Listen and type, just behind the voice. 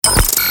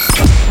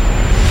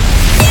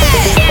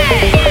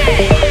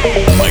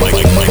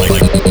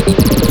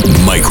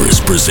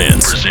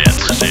presents.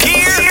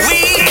 Here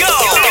we go!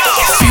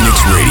 Phoenix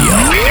Radio.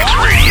 Phoenix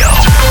Radio.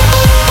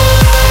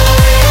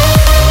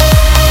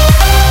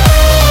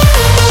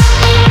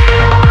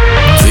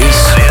 This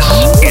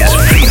is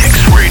Phoenix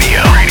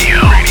Radio.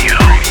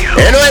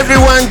 Hello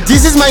everyone,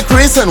 this is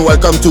Mykris and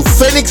welcome to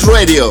Phoenix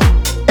Radio,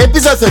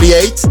 episode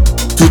 38.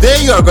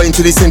 Today you are going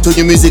to listen to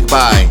new music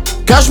by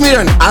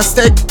KSHMR and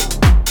Azteck,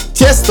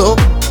 Tiesto,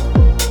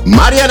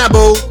 Mariana,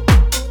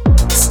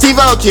 Steve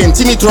Aoki and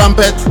Timmy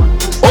Trumpet,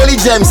 Olly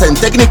and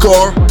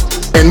Technikore,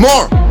 and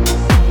more.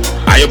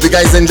 I hope you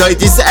guys enjoyed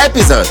this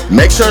episode.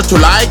 Make sure to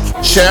like,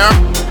 share,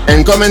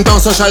 and comment on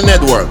social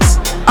networks.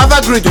 Have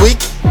a great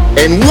week,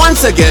 and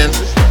once again,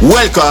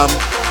 welcome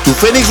to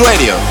Phoenix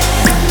Radio.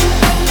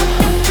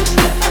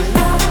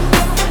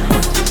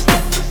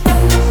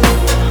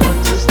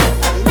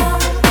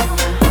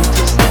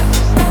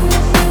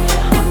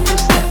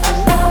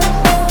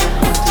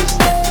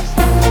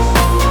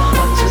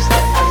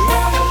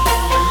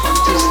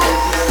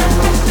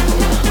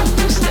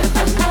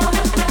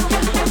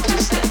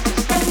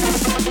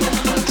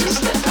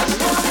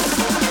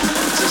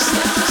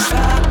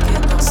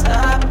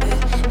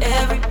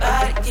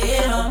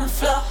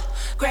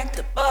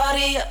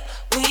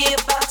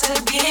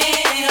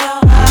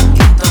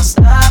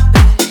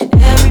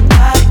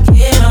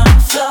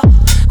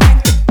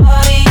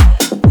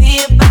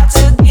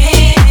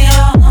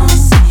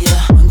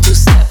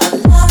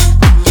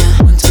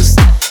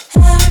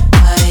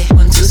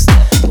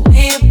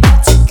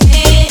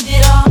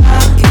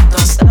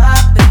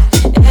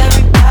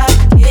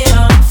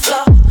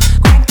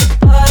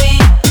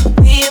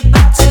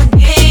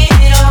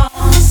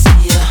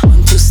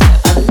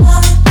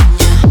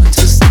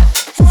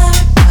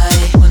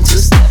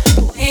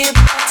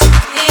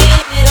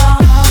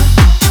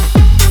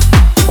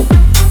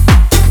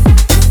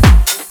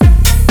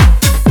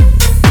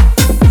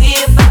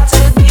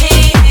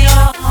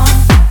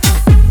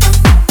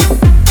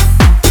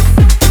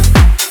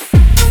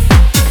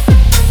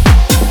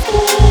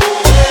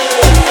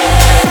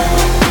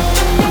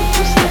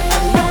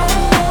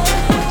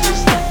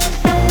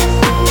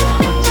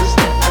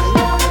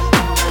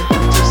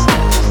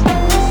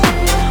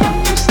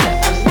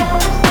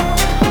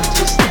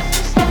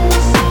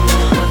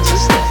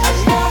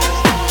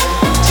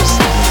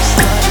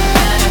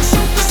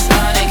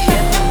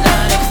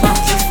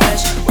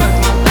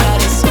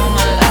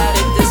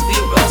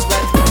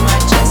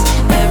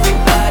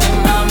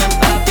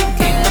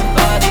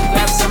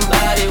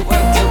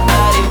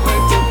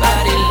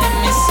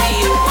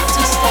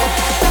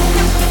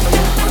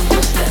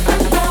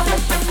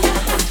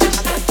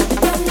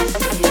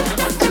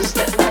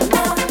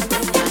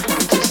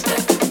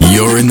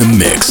 You're in the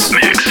mix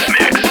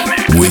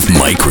with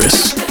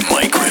Mykris.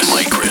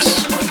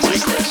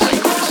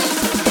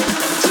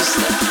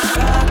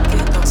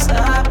 Don't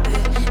stop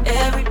it.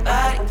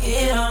 Everybody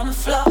get on the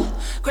floor.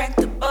 Crank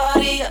the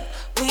body up.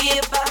 We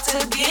about to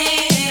get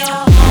it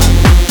on.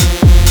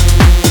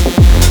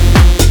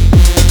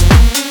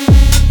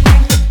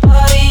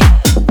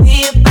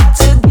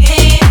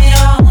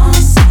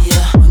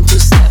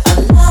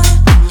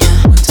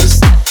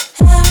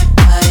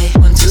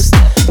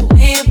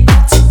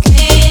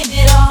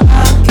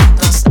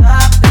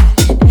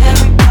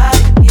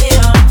 Everybody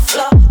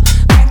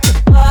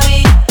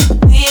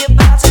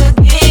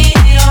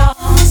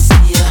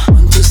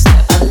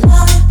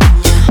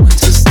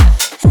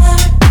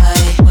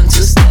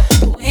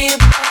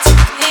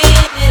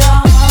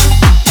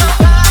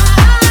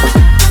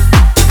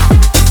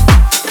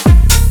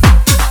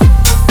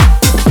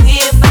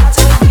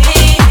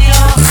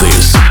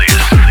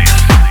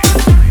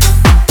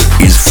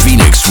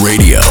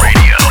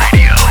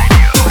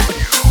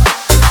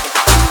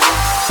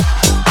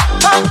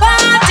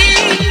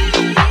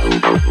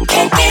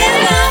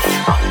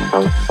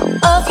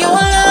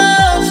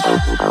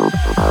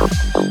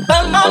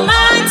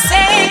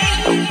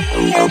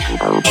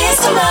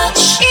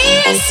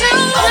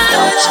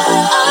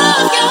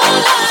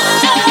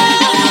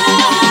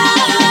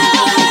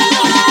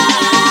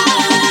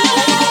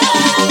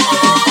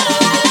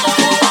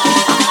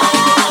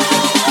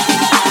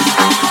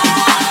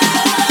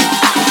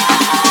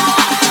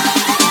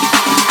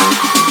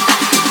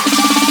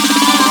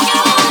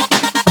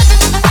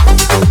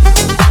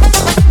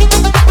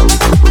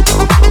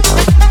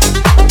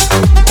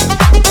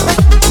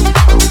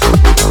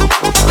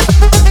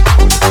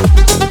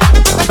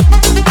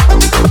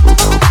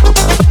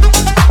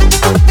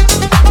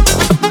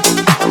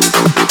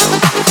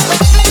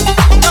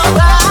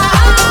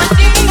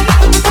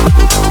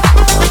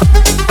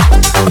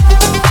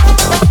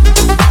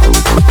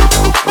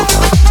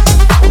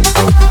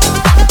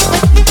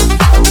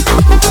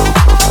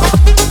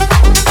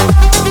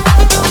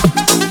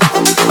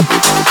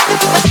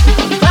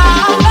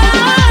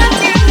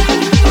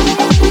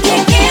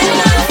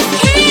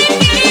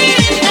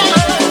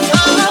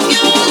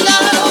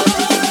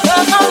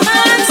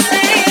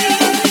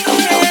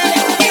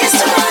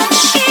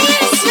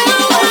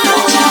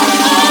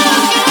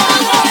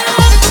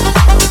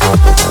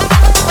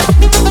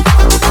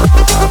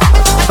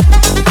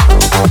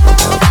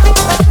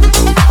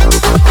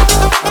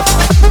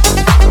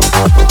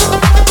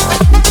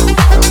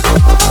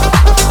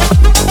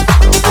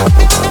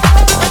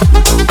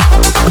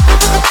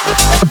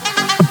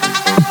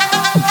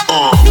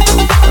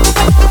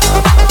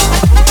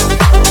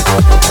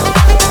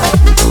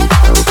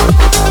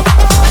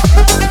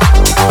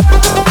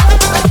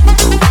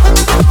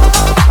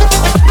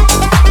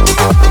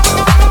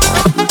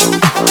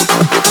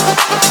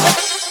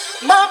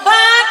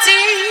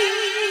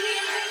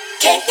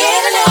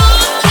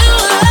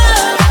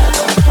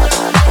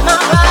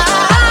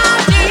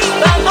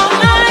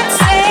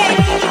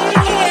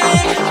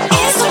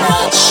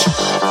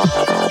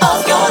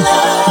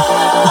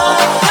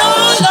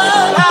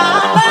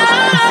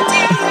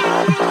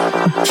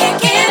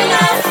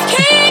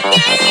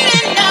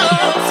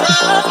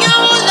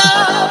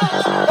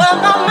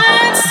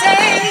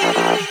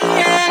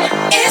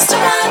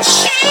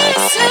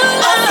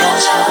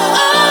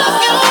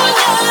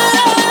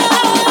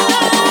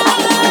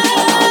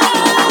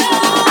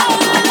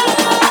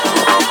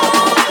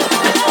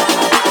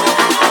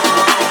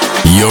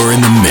You're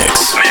in the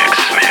mix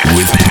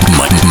with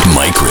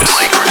Mykris.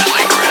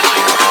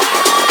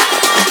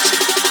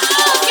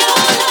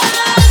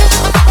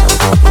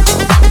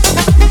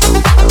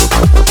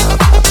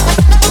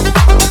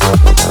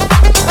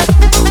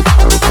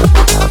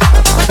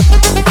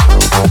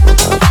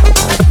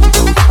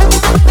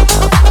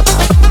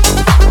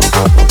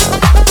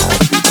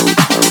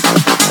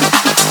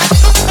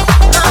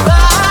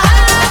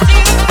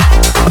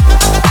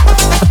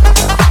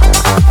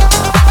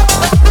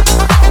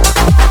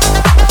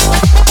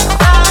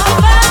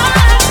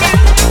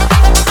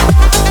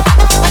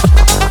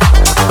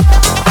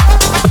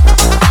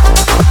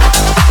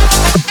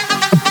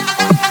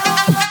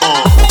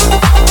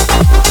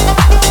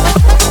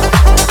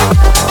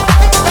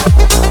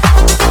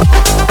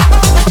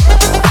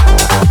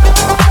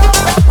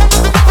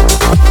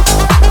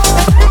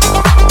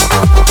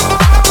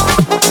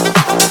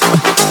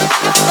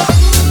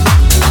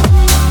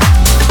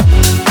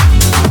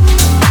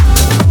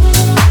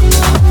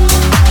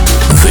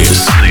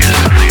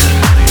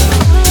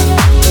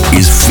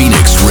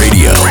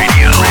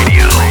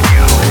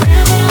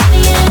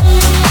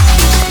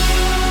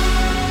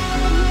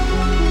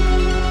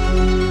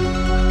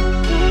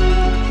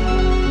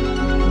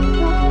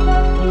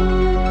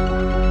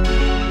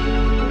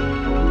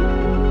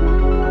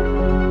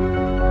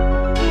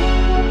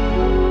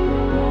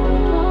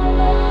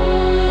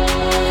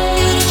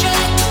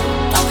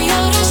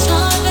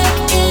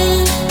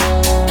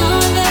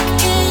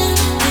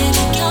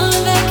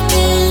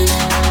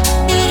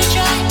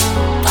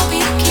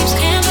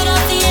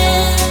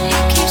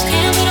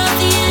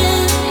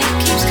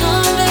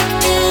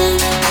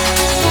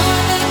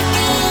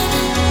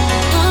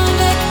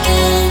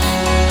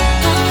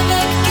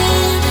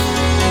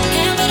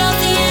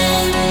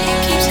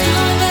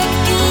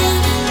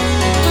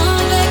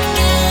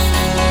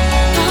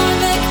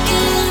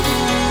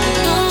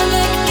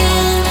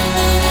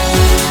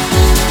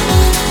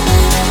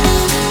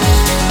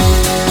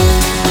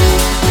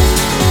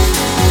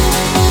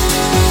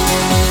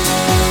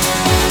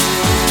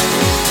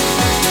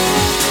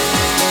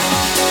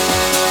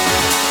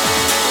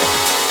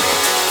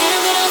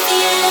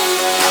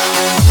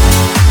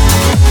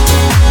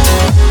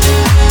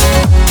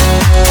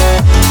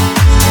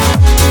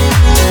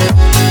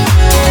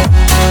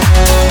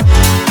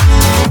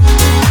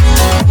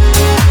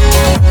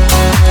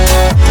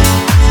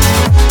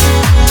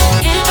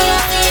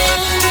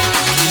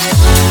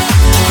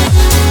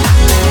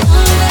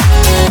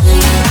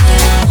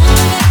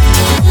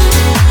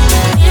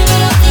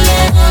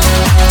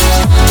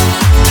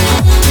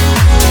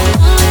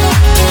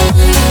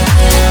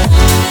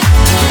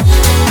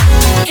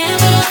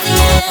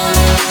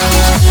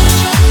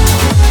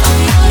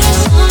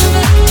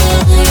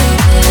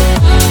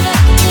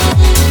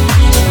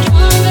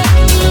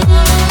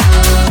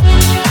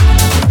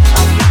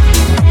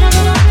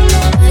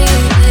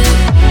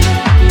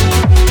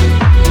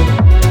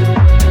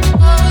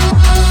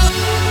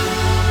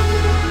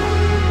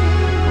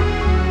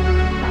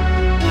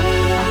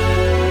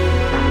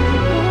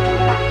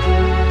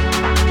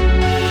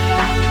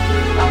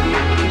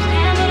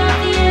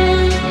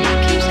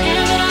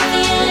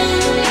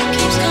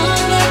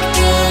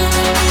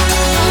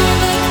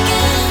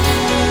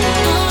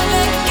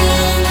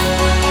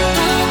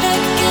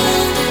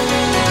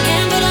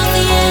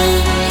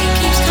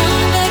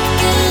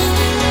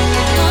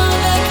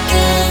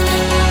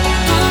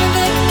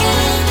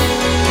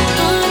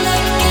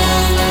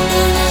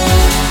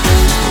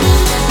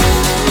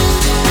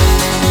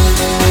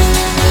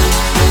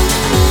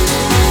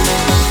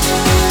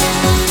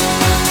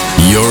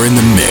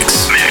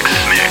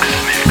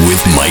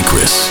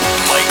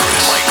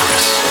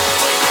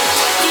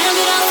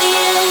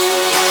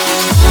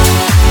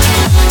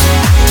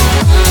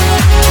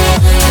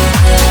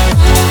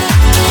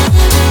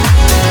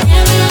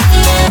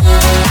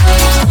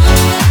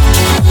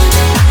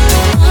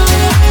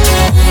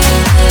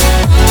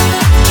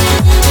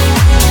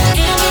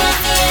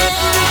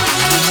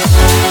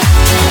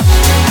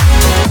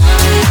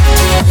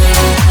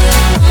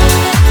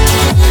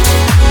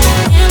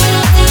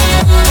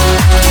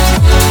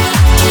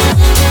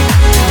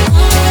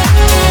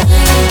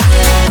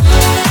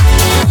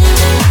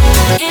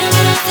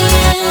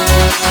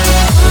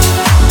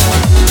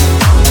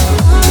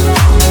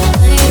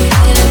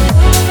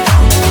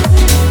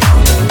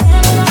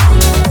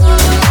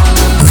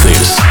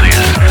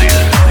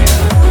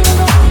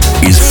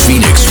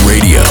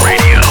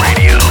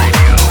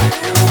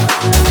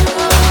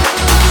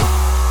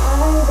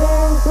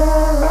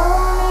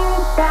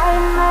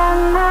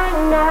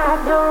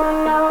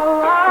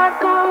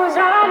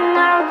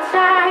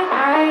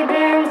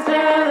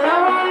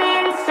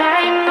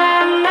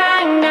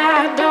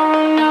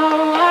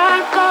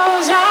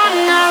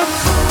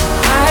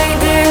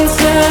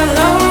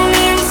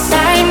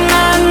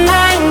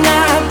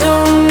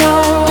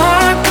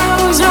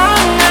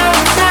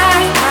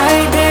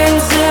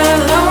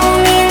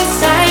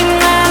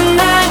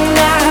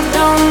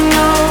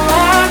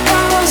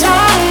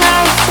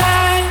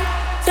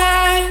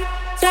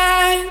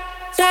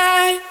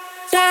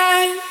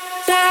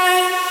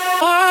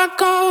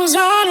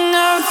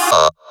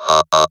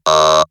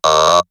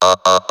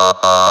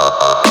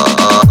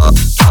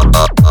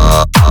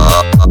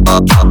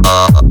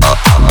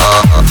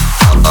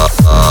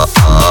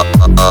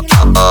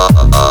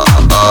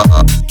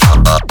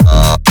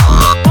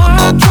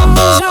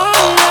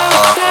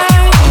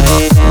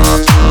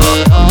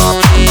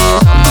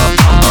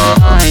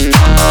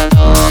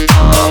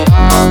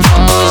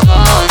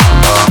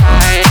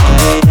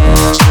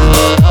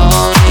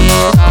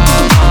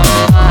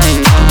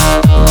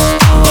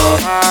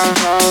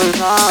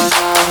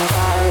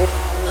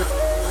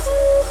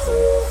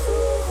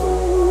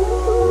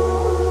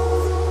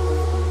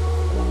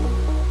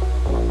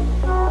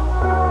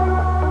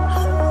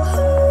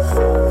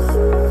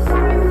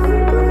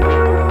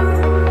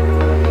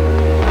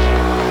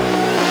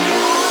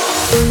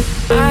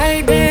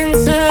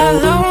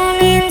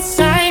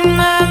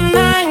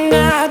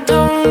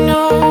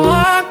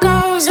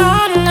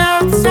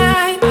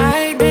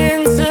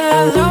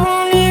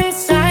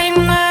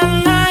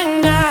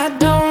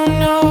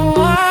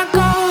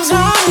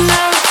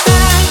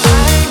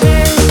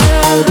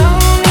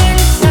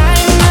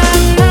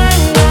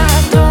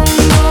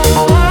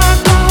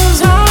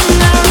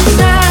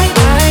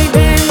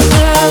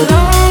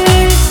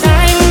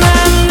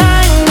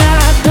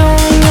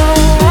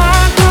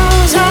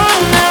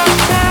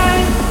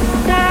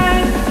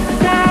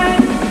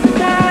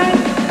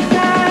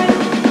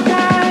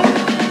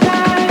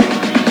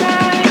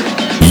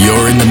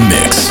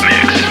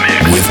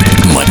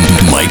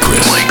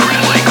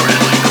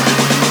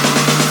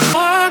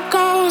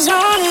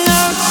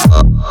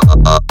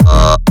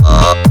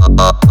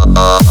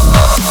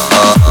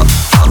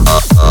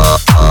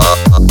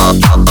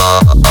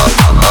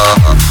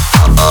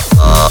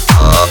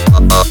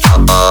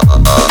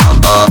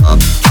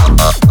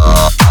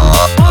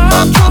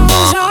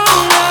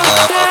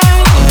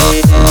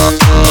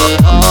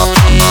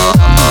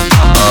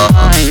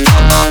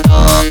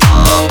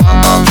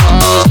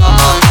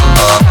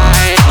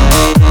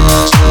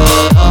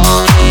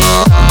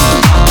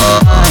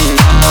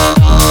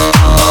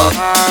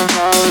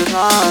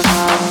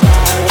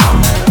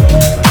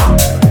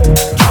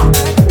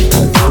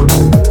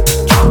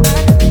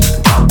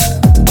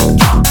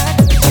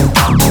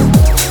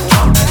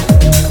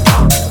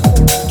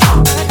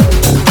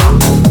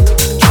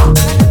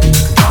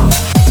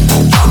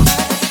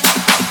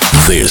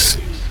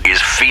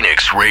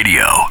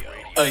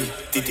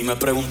 Titi me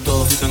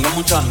preguntó si tengo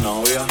muchas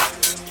novias.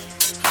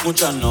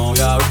 Muchas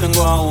novias, hoy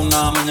tengo a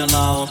una, mañana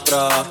a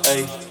otra,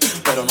 ey.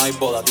 Pero no hay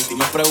boda. Titi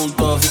me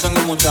preguntó si tengo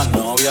muchas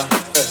novias.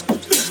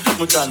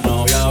 Muchas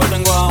novias, hoy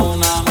tengo a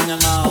una,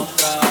 mañana a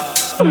otra.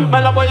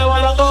 Me la voy a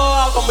llevar a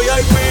todas con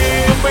VIP,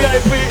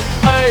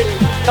 ey.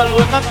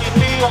 Saluden a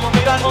Titi, vamos a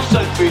tirar un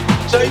selfie.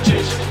 6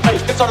 chis, ey.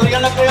 Que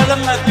sonrían las que ya les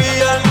metí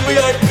en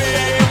VIP.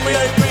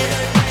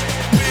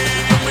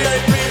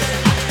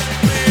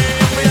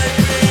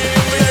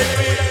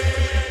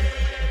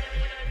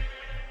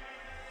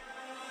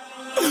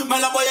 Me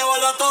la voy a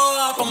llevar a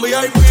todas con VIP,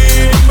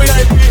 ey.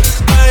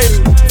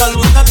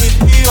 Saluden a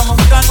Titi, vamos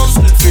a tirar un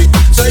selfie.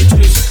 6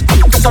 chis,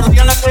 que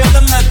sonrían las que ya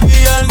les metí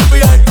en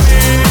VIP,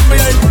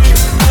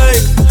 ey.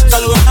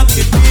 Saluden a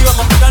Titi,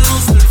 vamos a tirar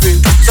un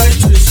selfie. 6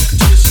 chis.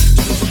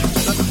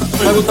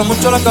 Me gusta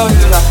mucho la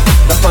cabellera,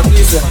 la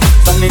Patricia,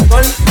 San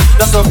Nicole,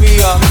 la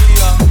Sofía.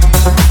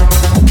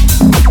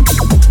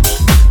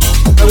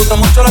 Me gusta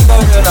mucho la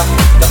cabellera,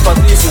 la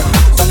Patricia,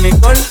 San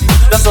Nicole,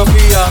 la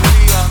Sofía.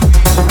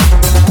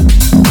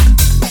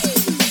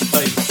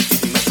 Ey,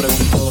 y me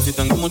pregunto si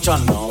tengo muchas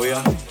novias.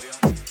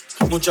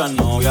 Muchas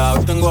novias,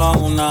 hoy tengo a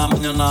una,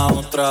 mañana a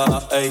otra,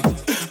 ey.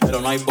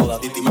 Pero no hay boda.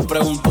 Titi me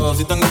preguntó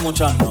si tengo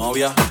muchas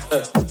novias.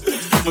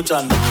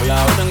 Muchas novias,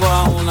 hoy tengo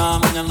a una,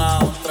 mañana a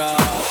otra.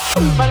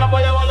 Me la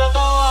voy a llevar de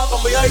todas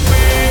con VIP,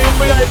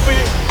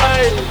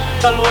 ey.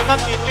 Saluden a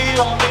Titi,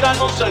 vamos a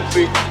tirar un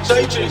selfie.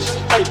 6 chis,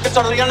 ey. Que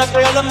sonrían las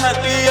que ya les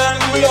metí en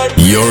VIP.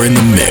 You're in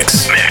the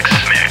mix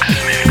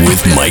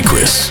with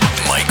Mykris.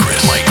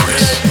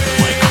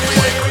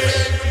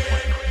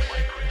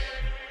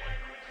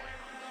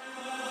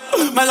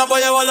 Me la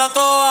voy a llevar a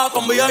todas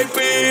con VIP,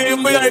 ey.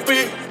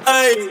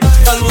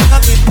 Saluden a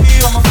Titi,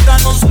 vamos a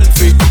tirar un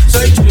selfie.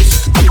 6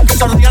 chis, que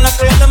sonrían las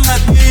que ya les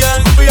metí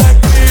en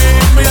VIP,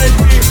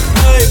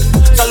 ey.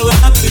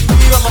 Saluden a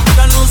Titi, vamos a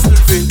tirar un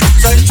selfie.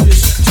 6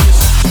 chis.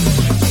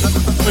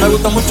 Me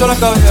gusta mucho la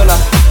cabellera,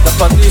 la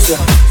Patricia,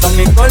 San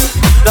Nicole,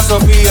 la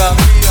Sofía.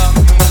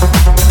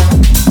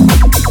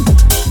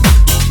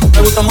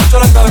 Me gusta mucho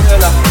la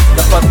cabellera,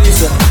 la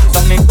Patricia,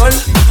 San Nicole,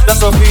 la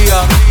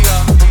Sofía.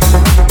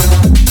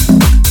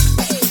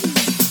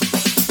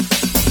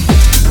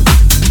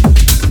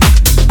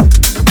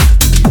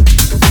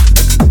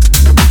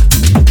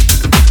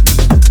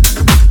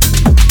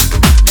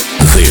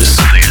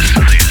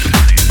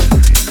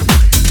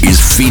 This is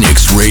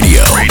Phoenix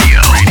Radio.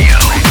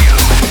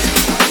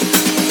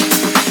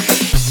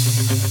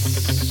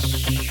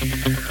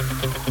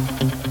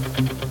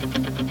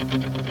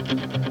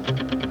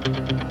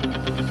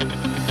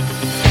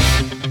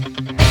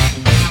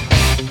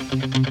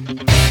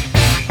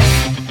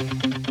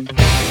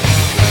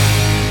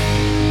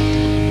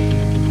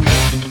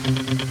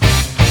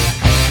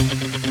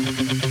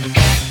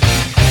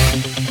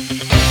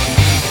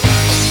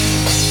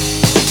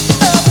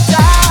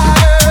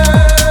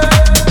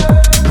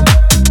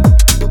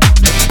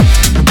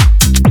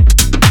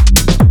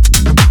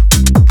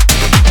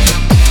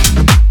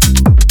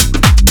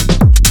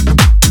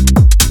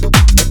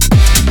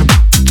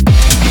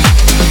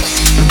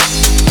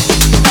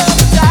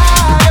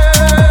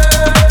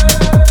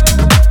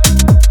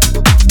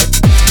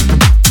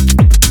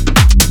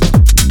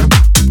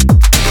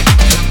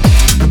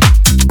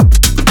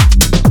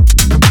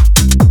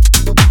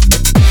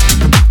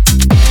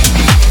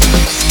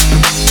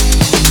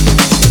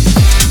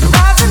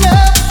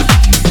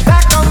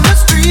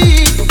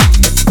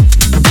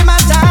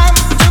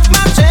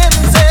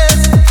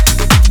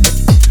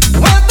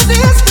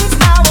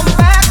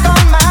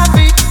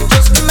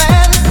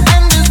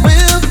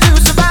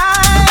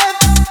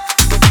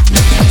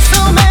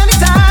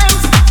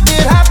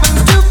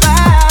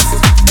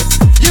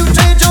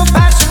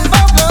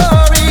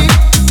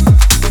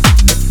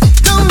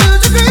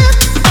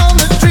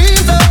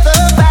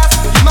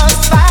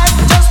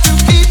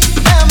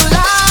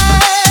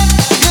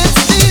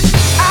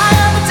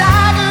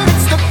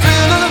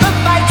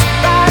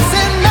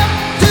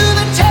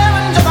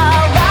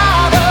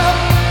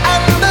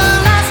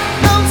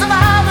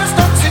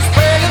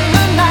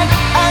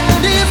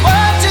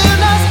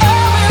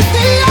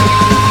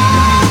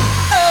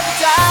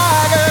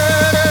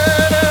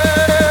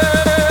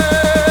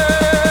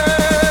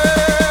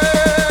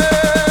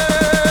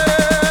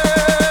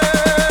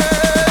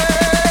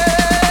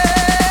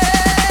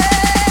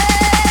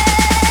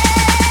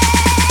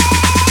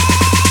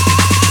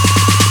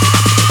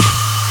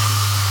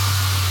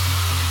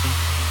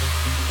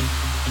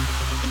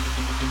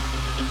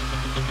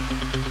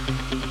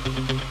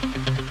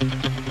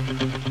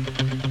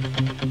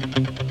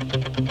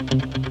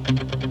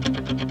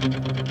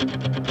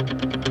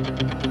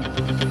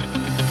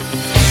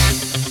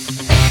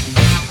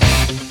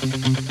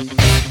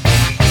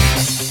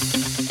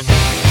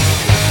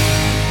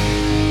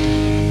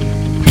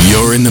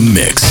 You're in the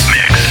mix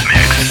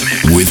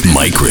with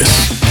Mykris.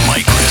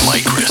 Mykris.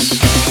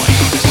 Mykris.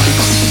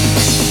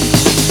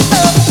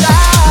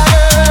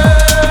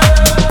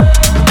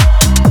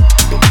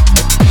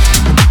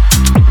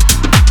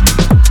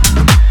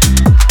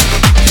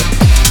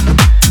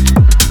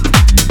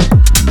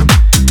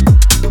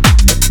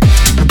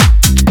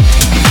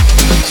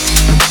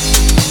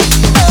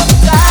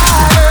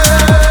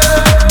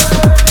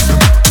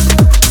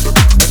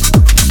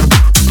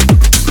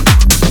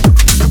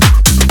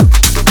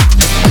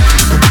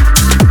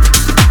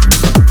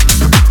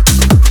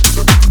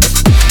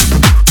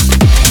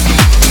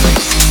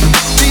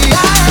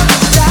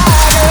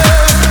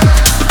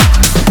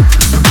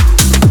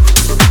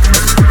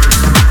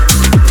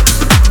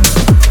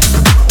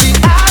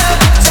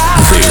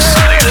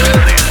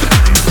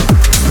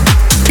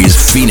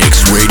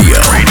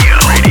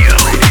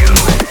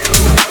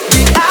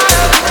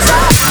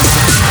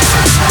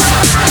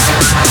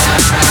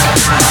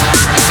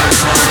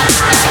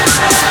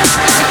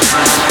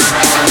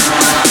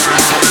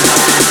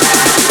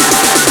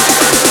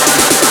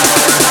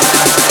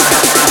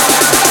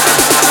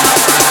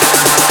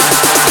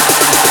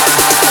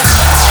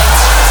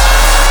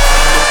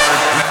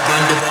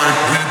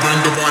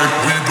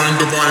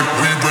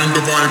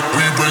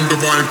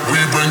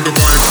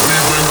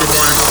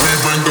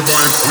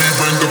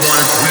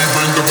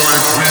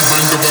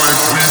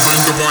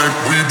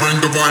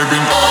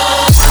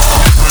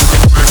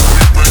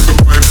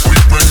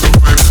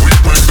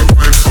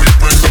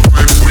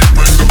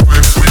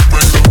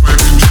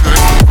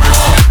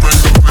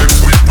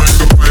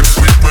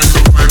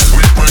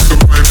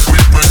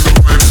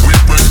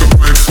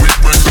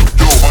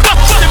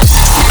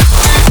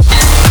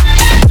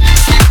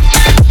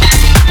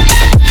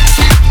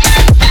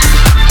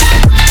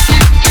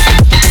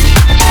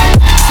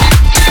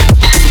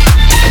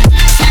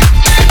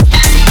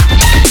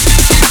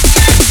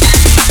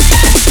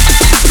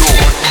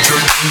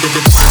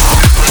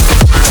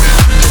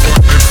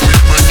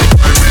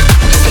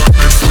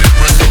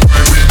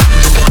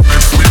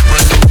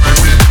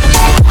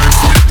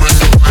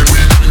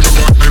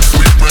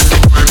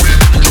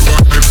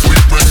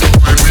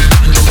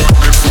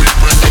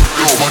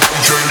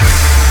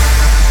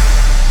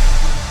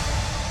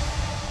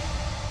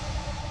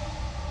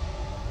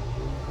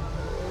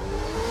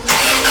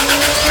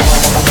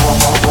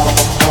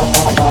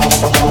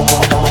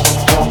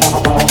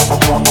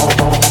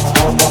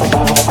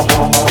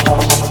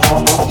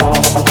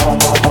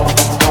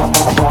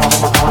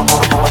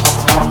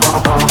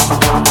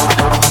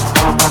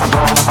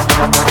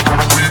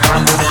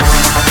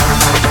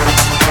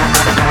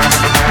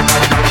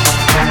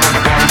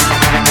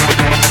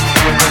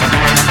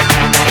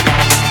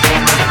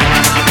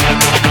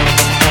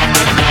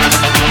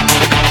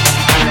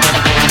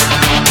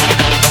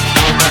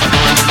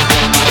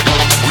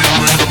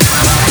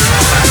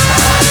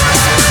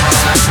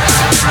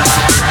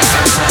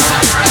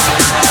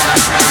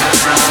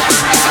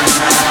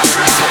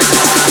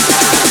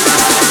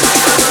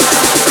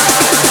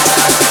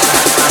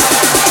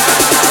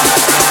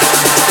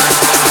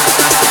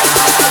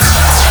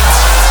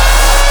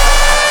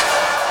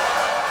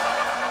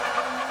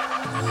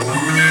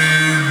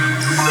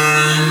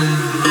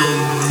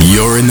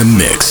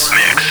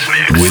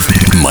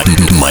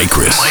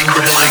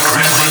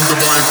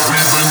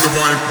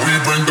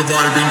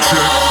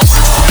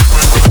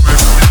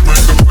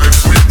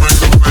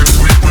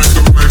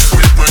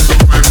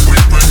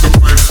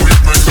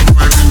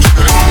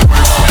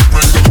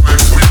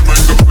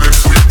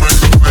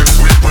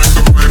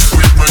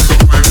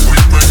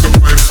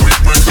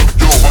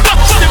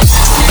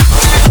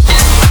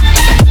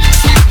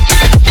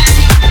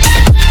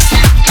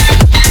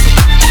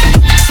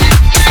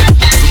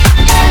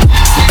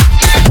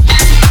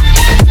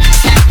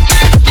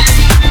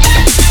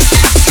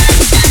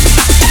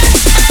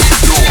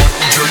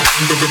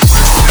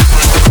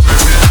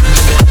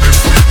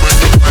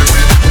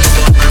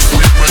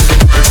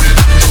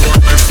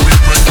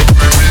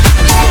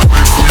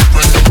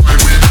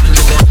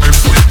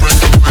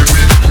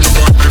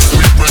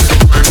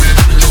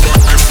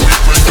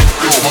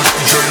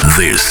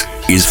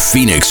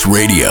 Phoenix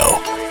Radio.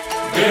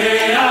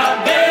 Bea,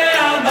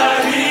 Bea,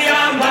 María,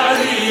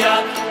 María,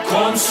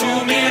 con su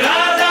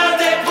mirada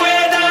te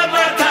pueda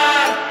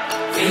matar.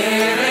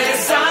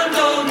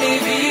 Rezando mi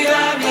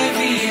vida,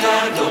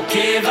 lo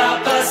que va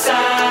a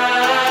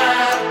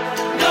pasar.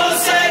 No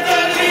se te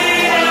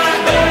olvida,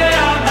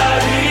 Bea,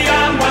 María,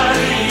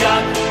 María,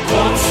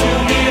 con su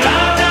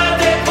mirada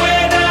te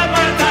pueda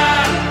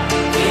matar.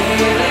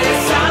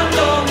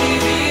 Rezando mi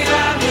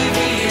vida,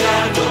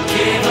 lo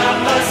que va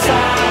a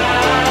pasar.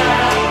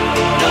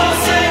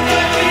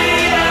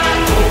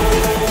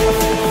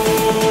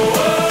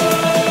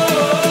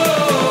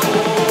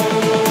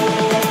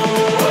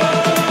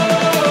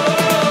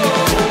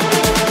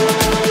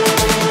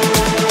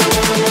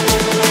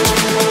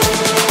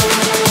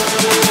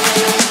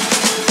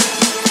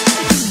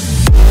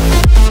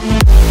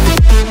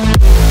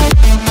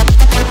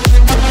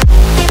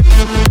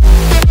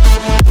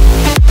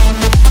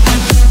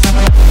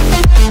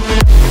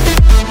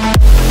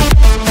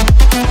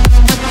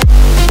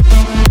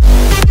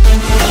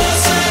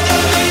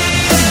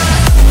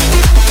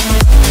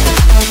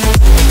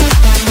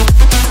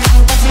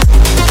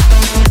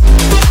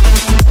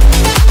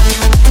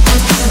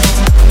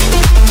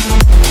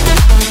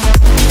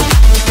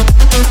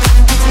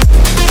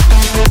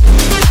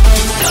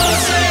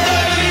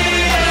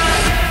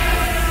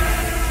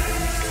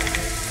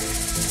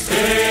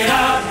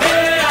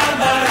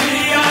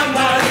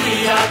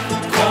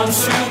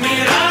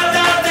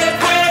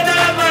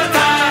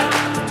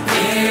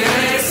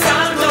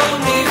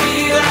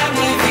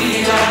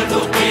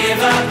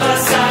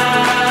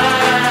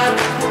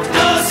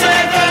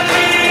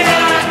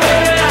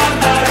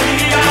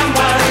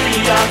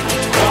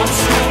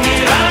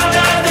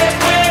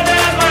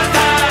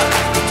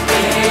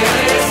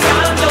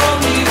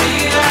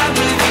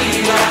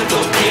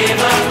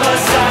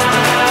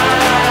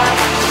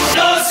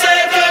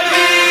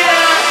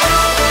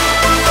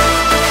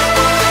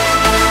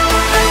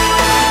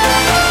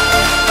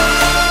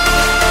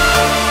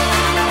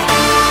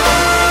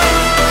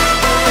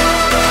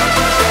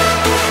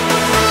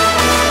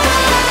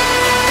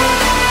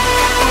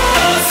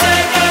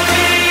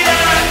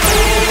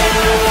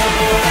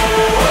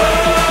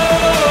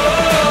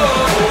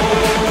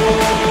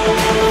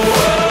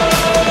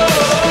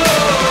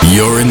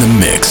 You're in the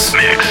mix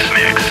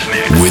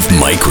with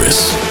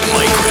Mykris.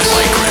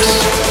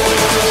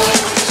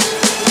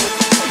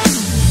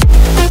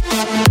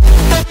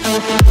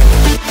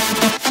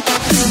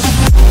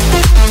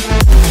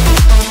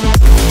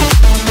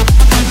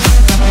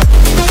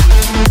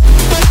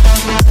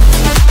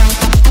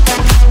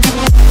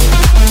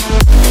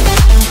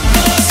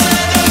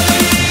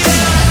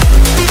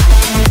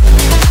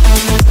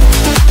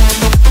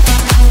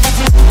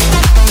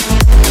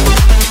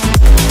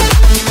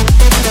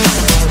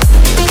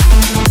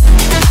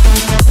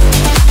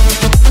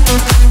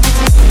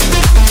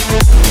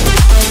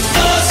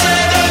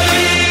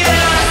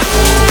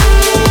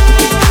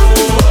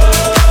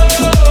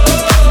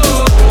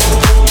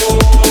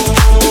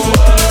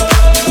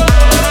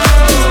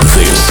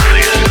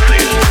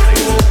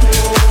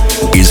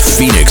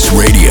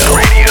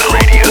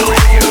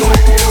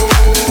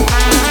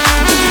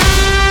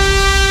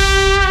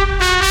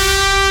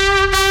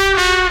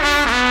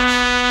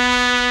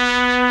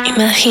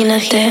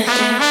 Imagínate,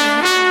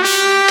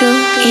 tú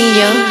y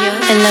yo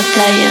en la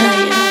playa,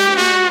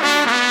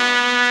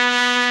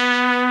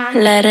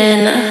 la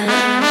arena,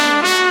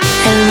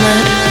 el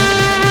mar,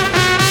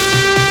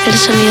 el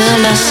sonido de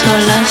las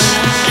olas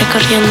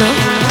recorriendo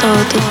todo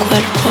tu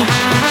cuerpo.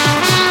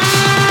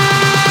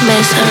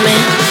 Bésame,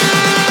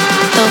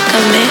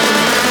 tócame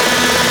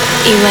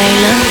y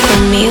baila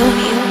conmigo.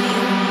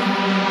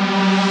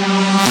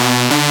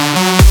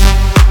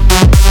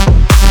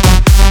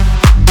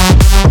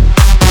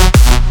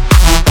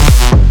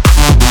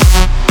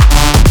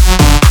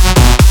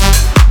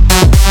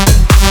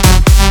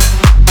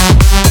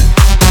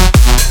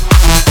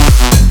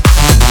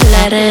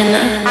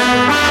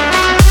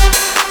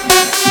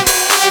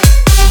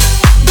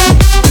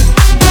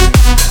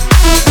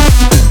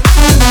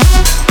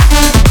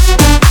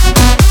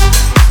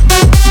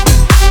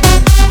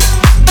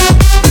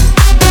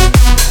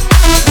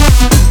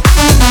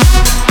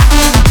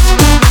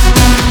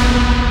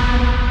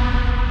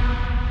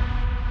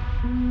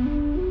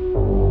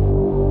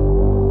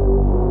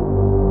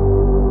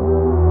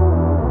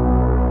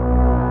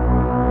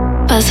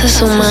 Pasa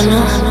su mano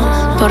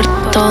por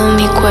todo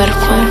mi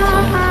cuerpo.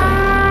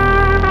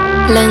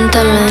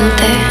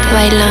 Lentamente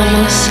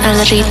bailamos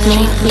al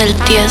ritmo del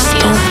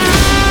tiesto.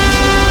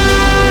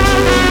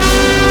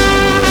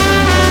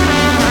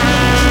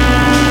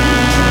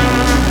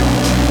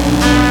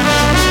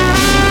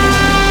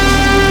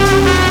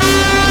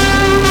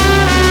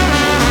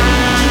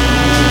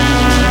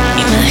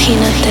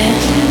 Imagínate,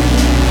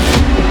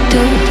 tú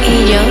y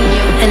yo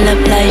en la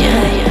playa,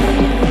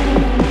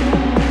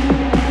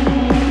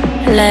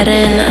 la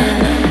arena,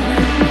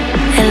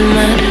 el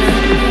mar,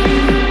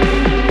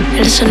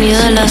 el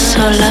sonido de las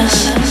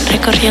olas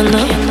recorriendo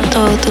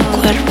todo tu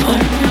cuerpo.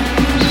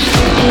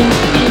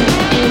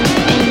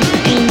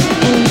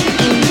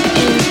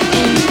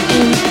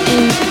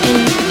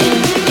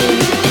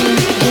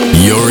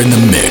 You're in the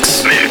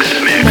mix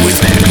with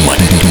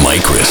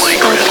Mykris.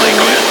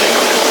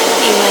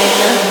 Y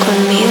baila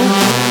conmigo.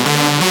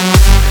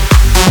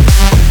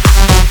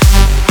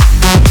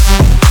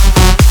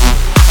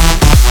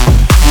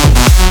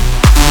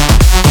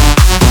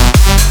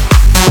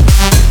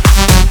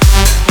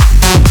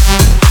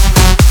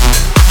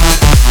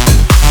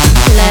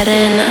 La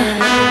arena,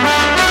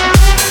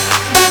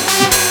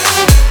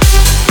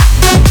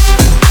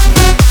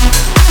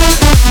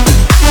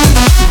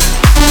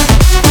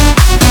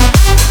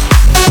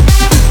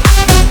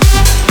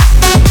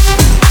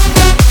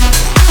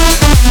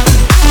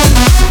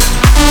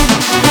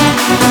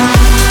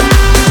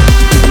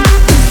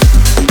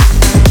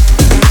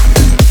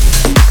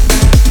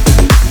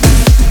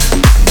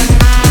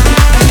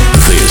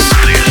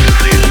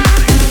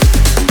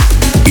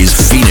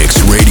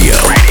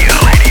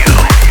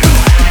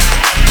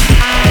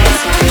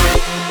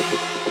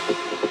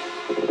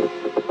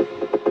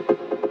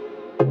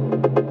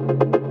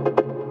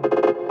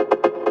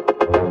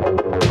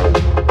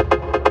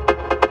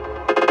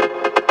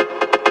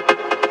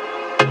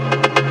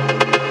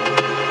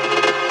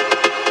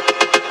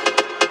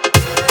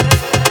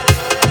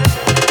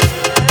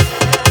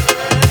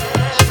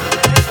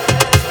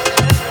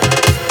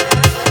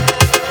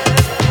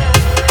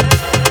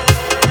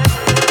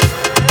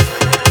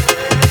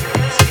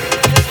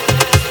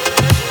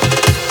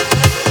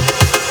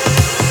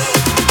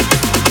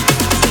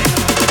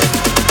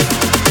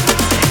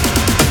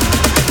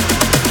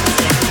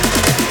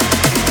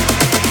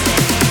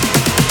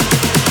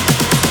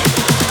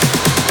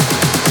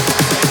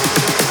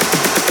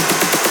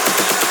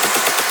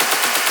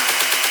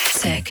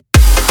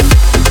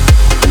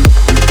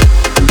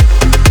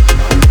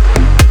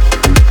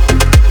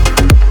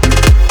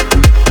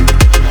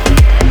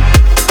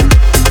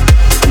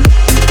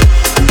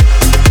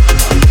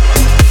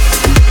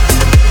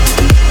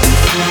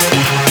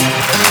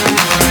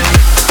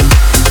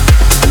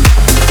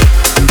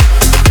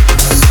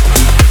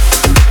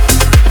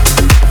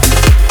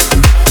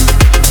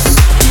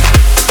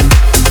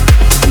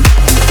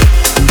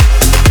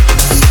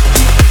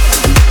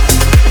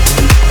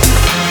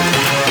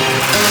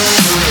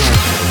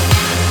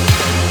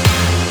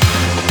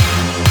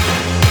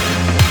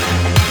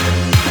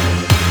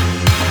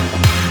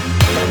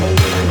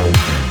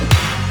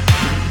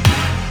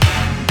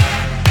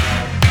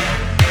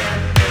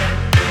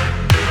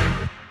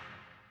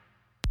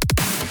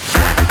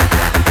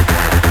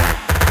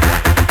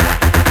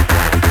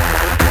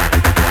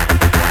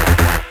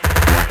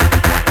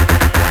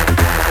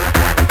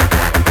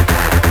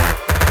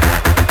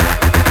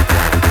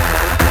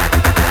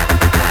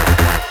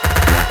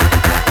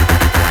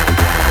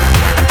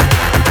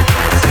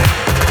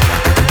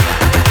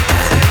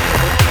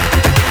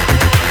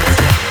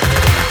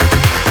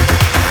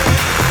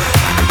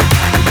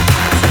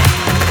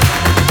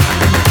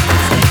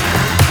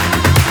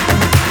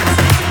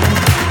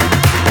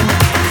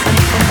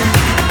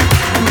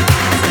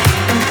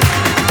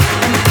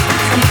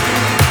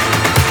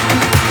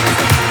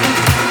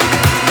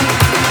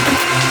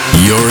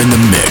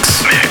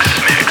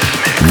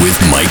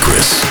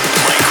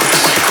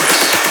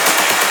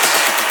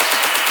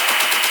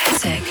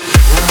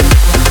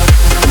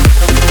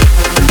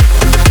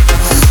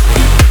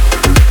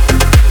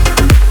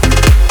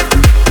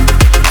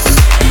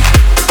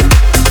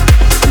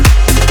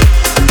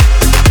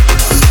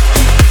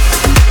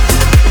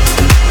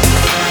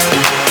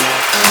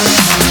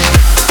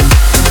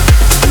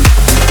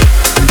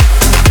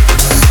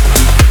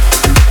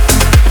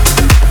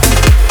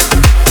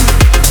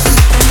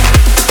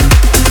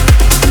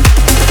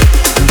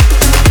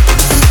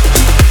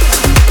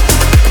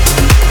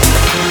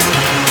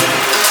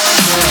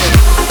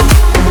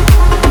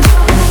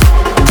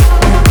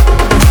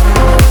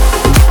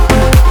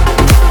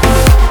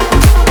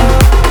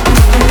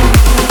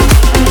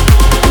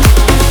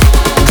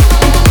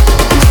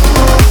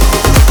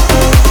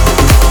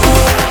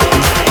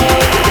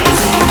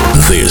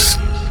 This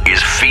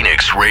is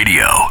Phoenix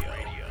Radio.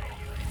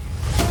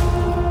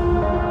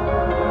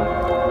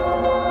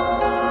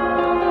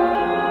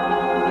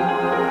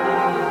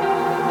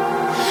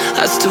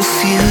 I still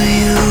feel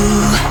you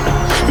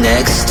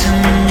next to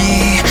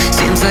me.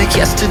 Seems like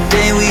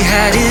yesterday we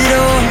had it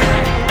all.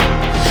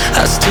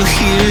 I still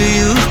hear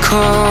you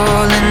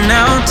calling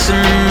out to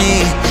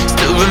me.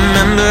 Still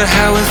remember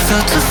how it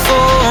felt to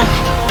fall.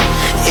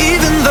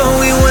 Even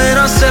though we went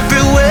our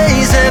separate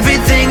ways,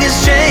 everything has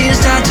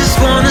changed. I just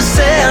wanna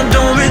say I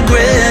don't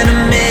regret a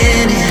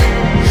minute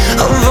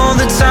of all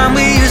the time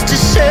we used to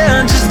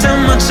share. Just how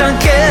much I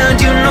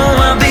cared. You know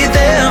I'll be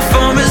there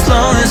for as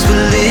long as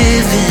we're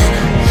living.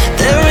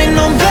 There ain't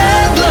no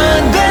bad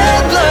blood,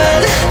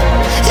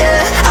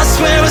 yeah, I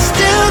swear I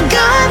still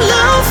got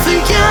love for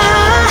ya.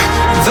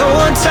 Though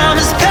our time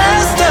has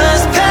passed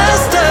us,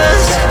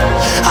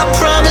 I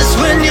promise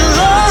when you're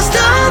lost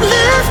I'll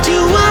lift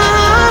you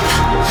up.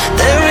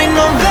 There ain't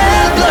no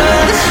bad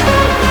blood.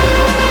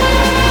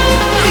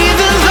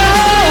 Even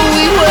though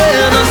we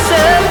went our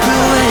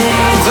separate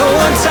ways, though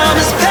our time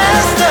has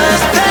passed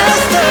us,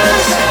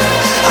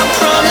 I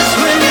promise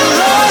when you're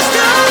lost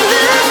I'll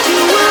lift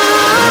you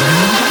up.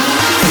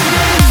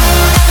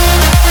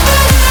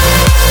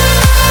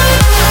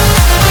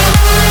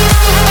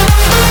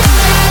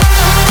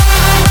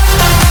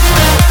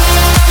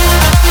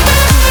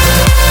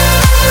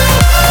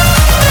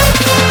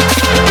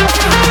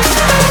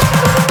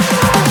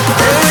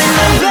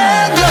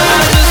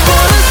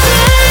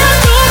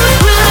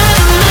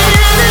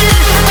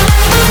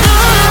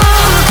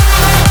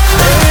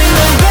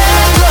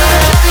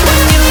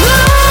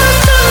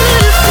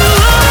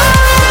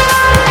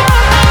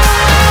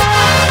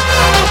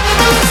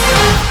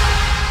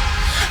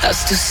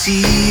 To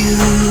see you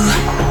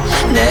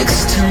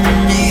next to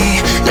me,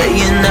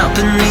 laying out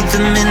beneath the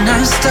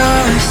midnight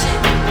stars.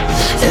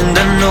 And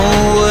I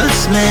know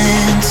what's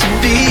meant to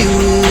be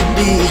will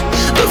be,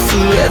 but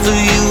forever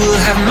you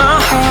will have my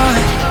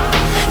heart.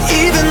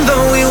 Even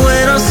though we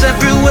went our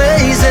separate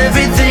ways,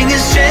 everything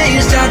has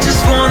changed. I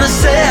just wanna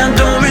say I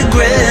don't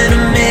regret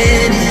a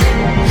minute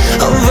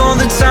of all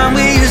the time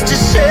we used to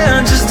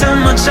share. Just how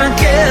much I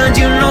cared.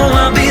 You know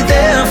I'll be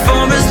there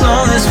for as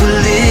long as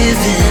we're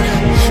living.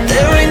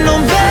 There ain't no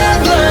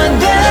bad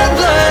blood,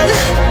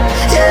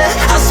 yeah,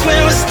 I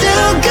swear I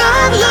still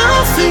got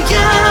love for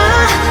ya.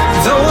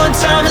 Though our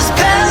time has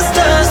passed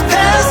us,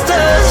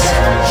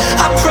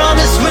 I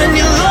promise when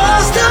you're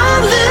lost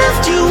I'll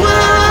lift you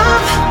up.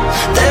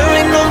 There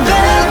ain't no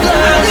bad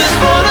blood. I just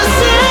wanna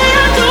say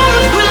I don't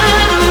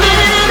regret a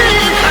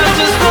minute. I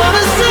just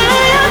wanna say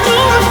I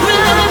don't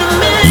regret a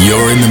minute.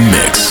 You're in the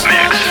mix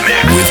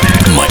with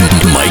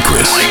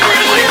Mykris.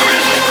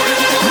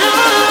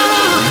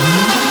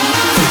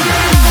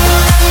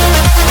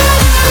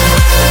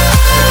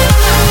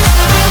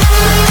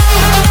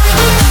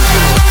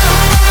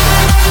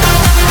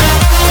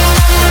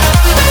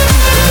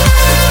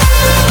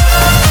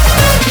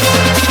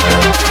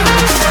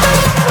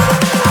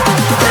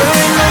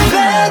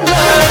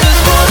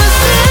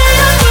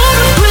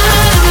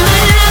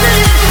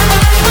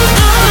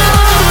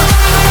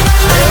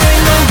 There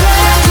ain't no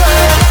bad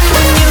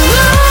blood.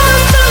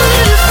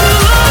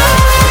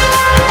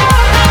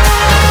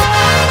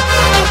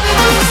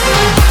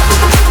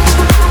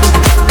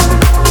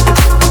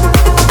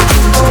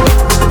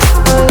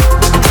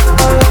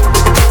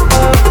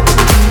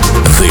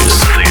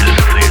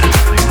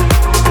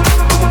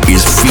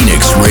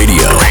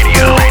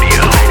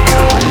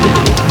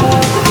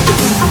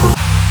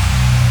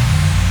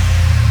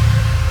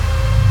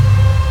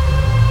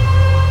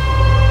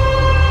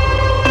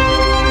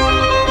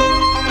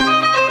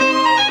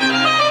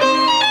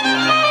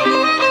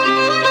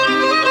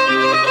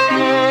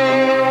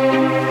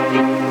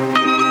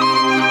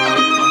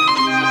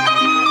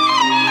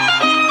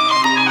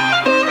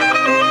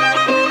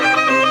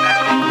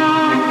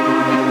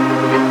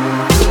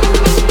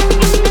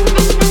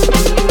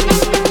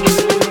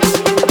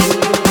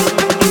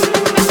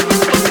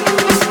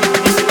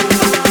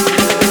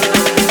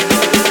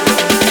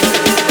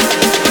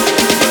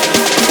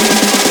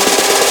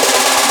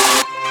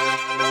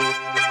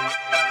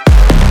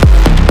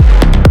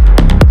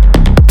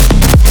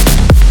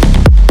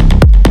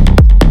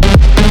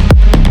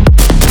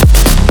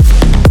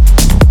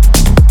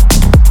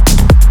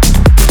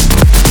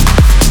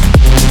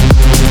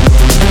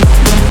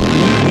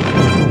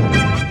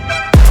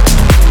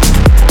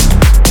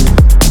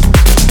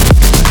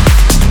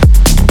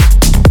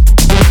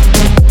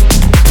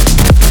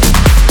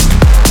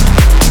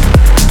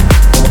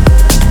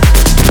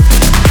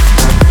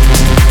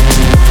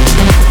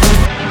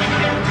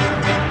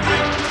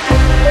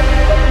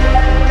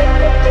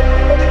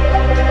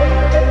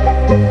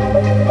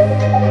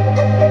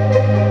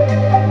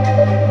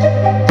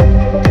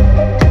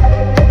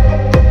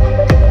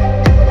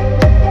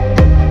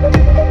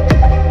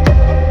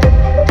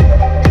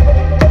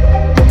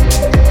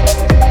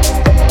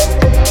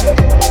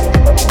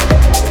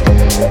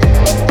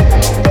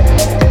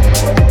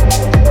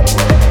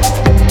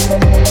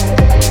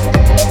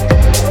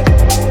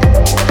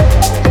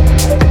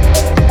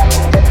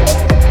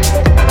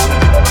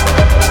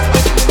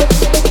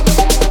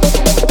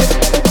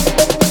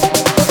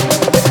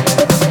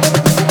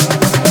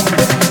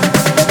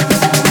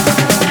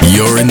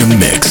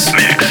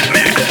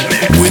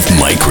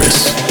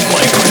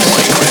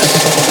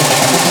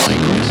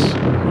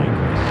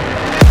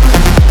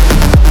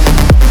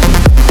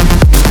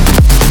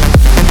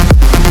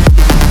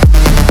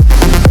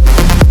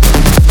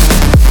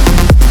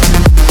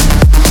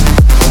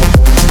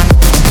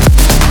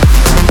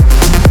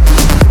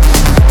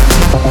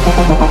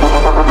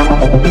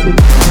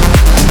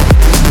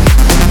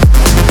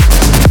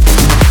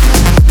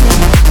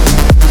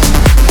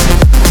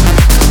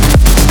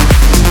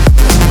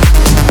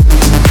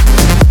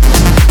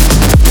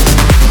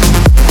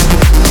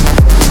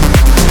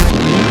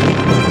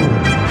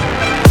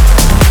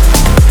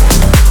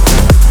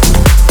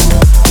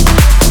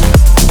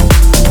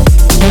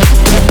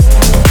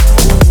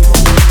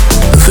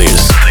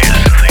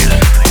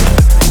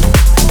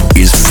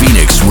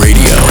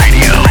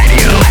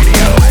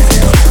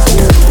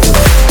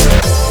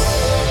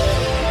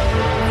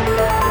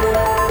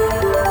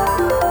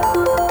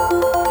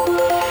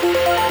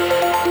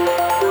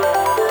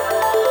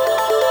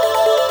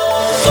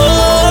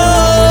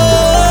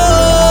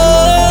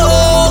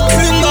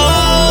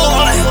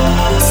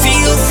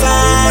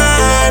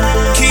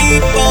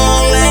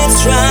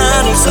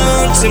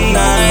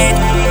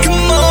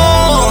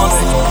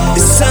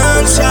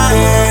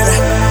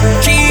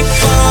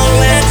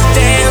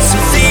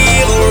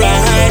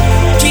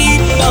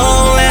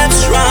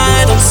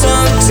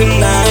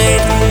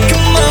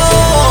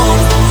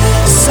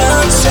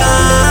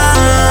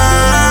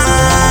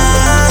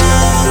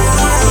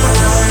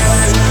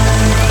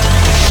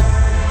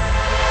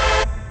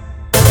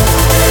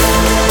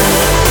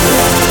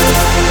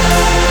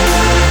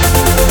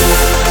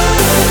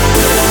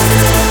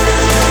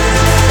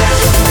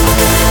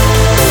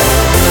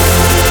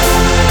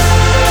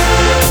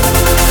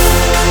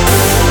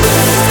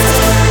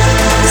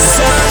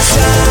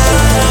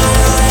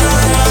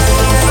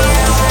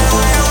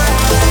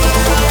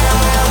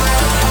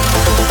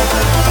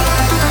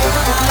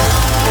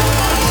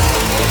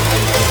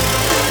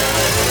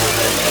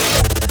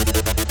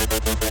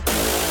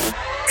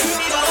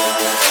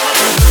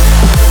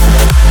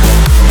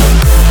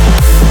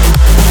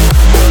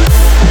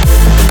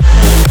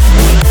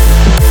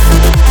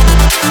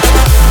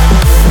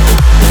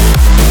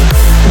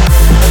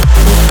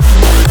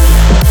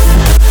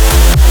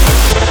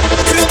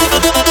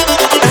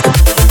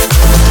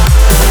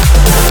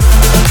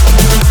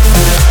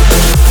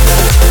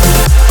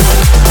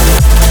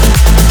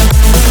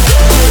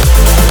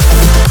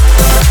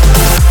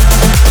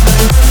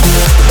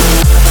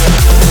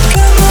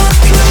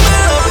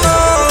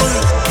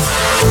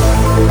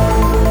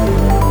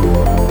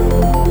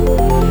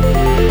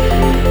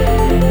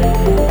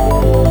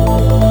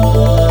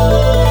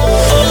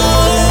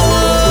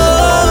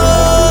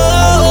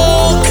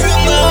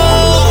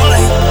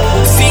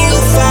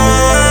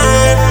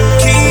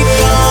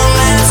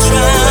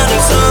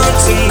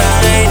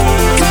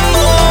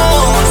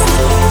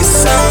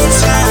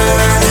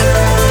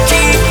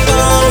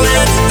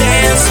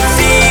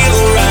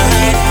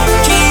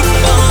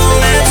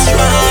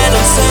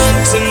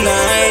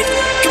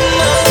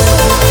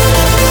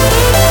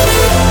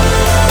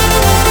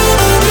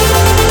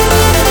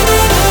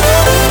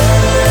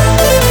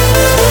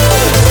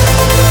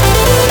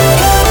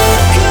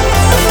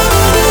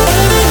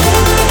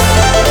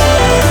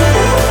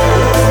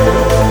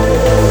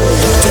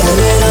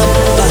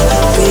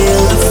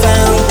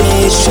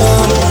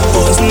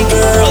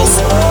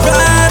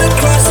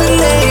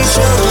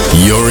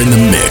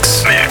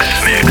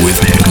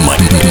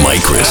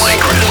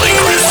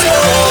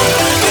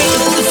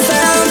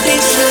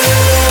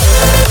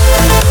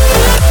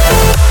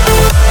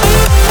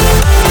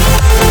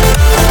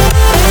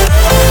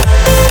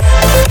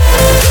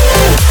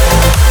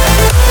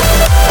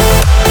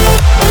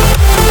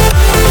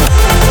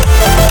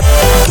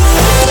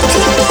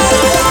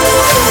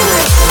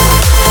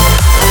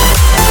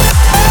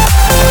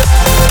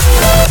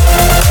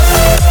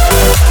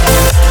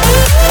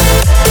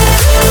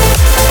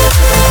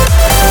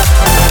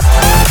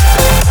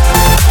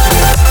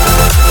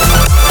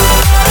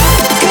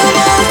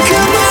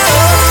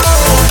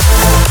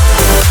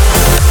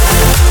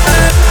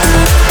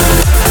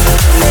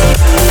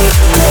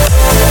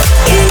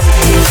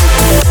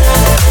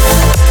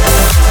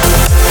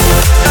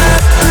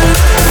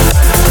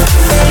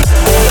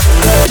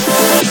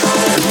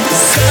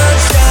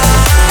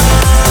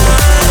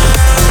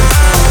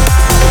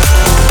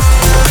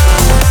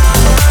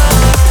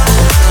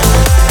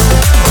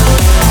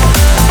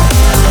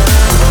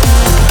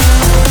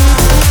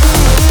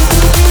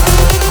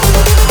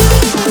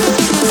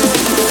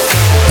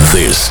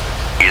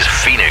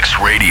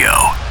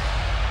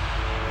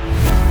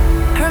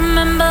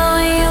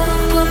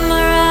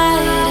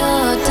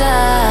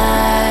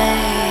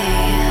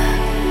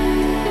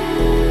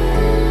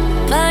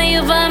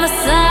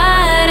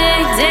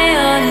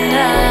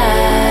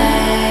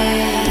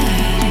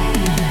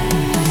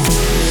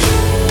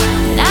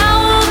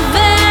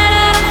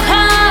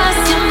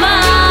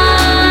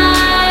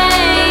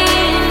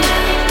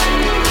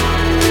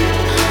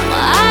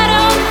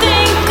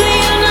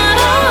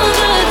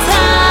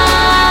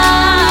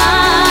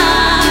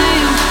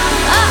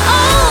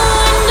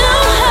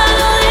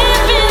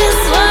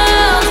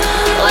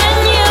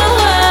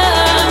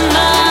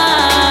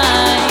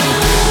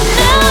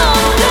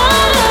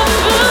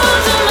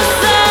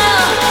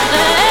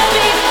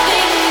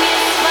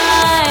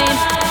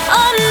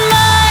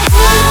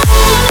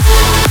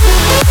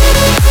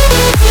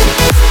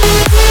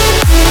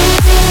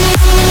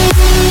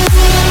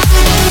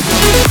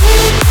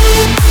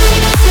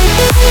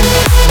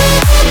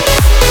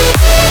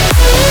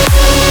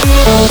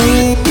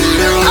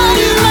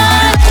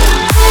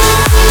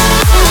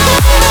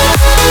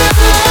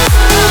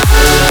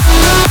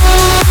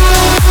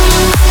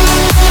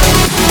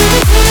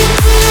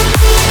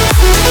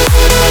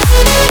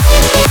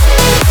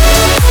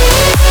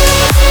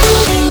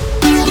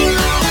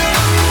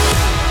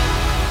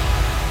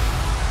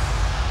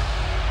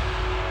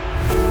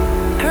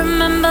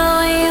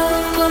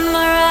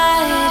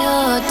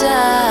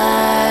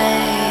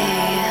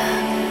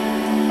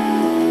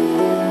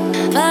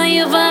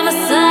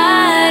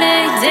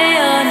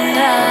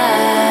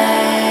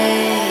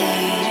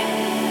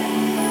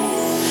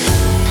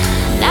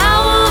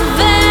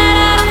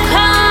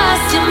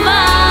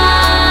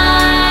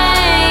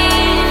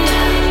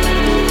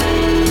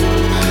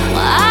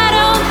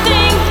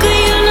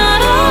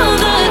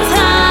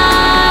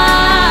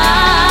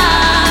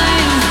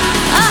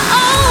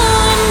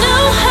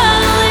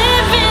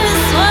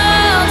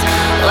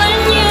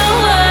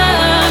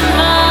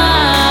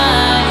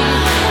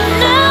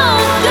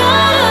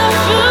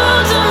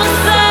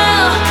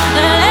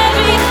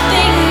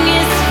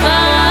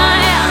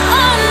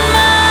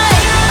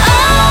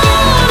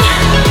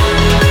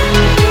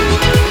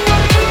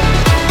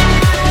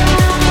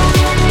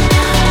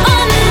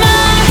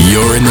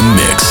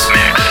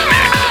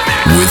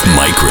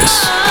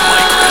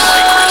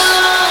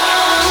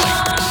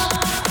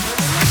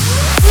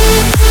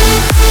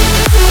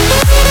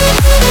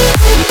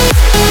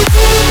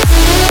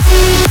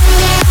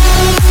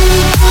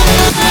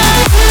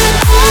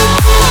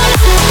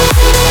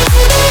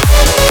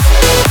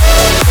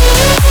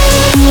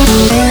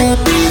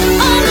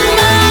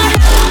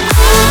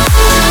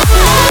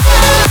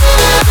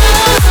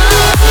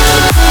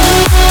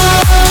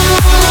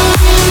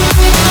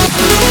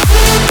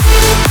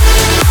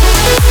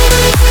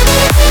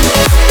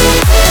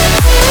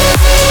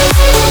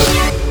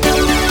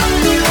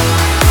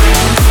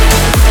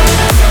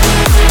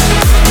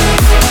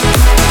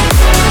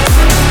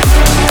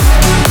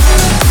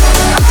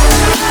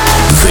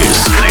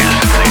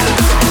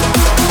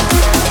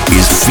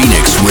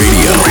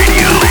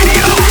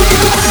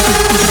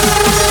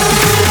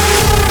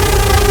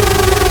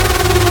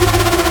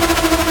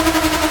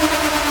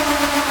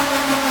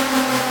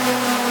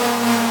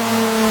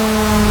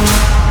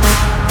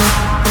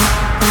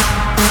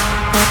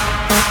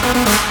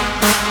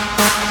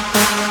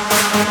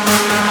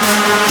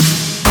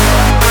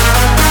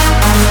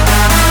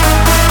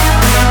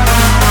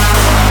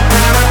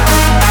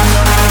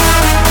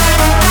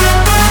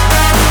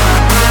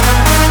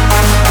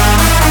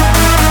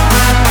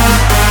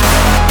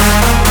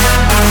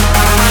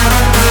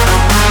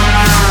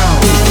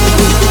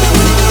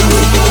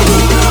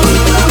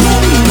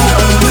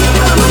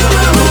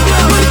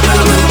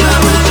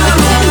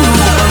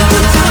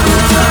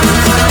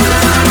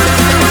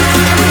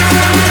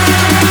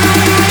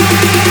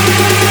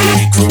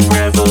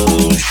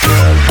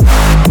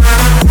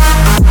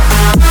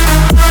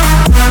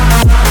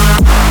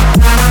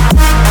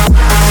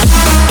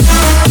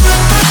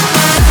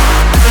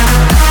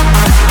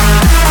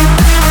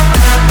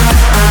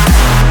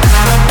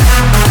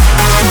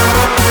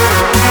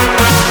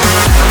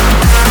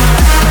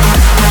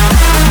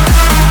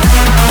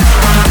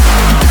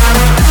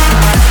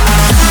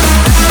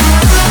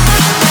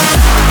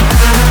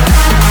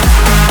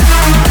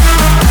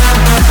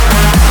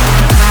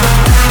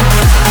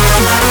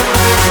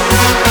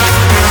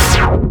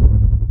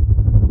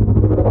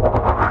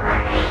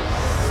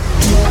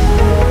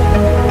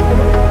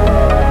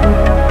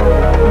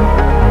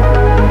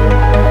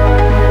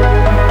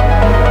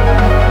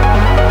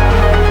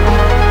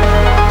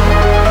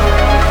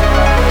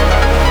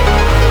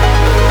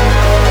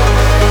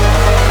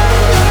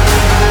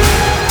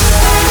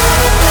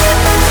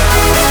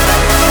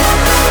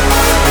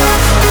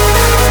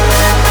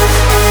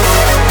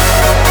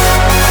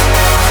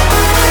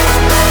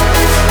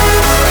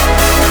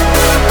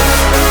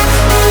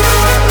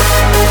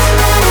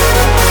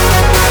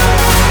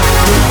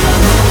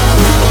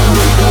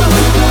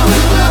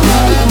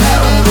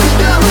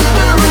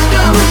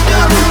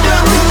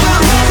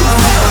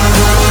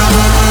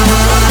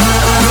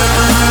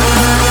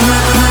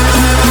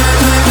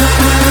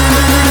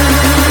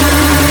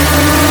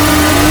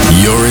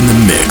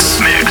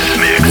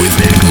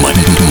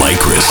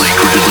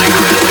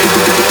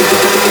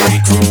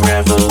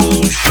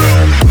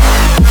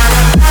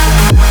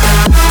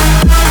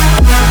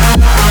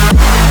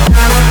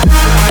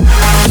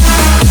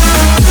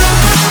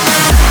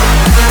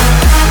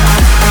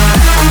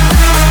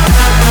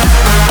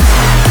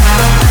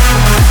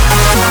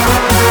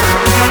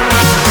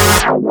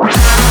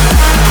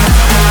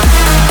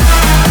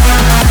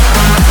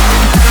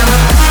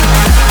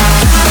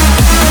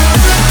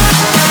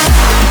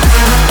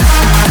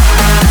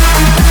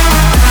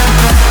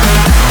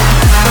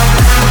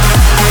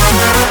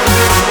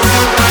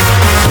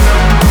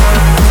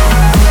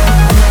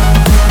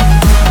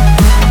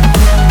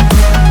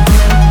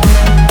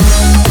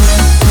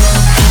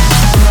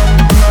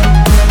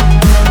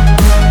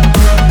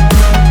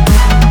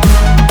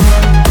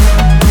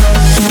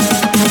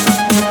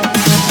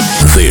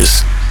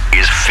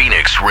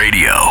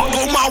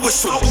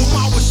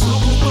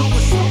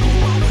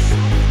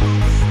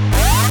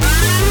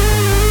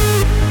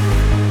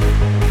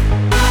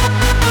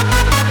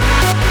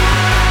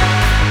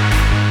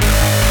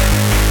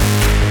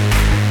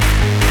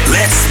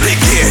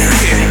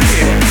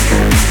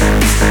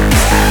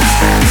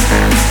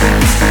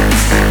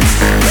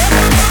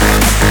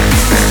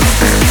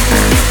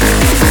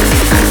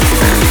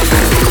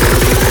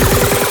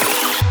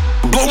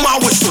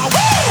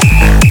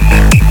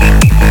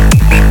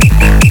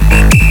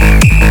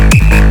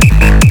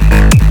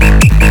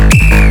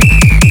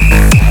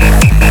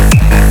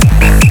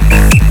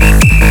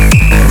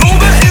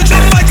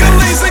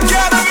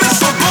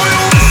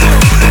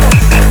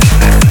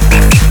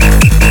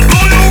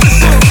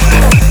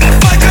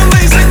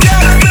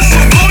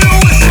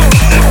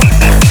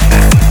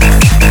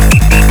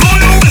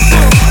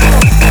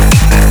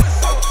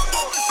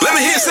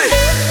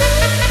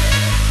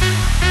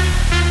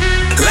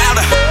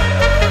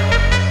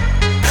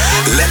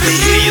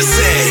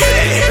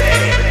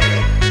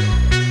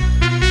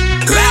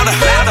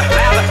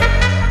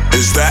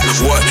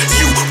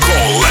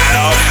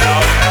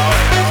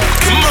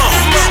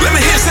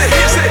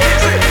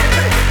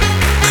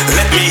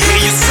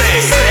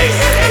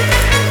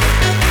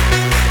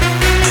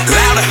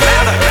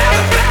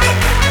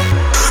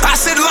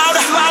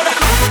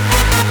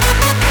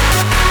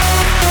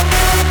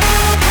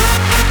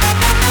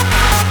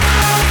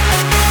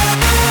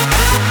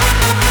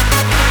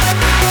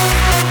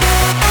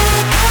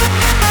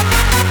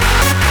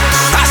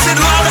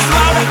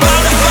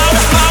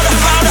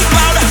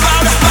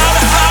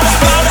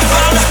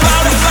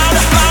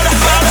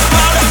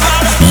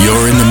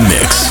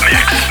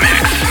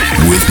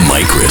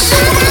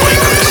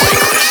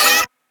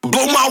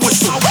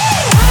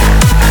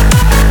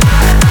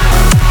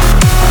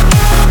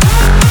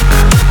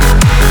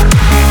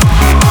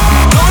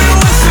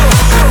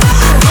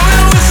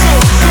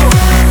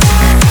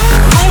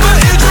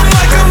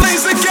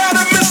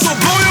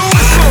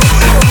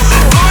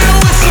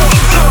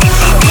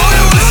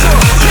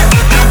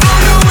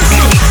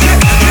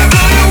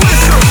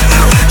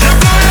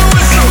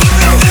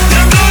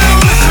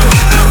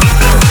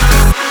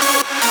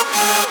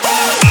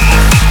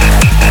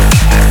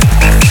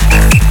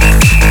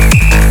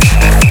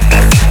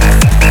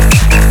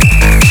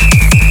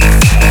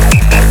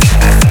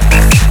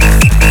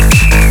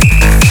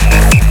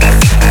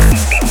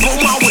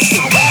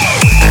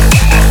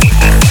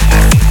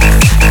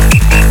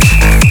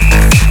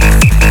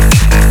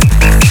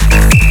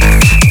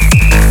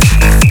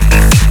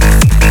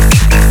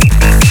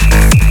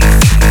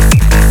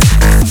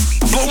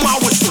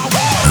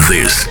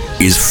 This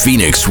is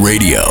Phoenix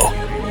Radio.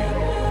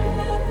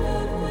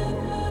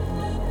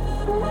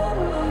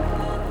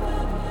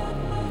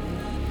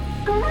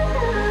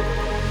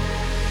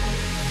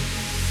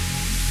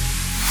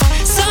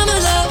 Summer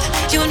love,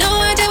 you know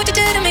I did what you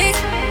did to me.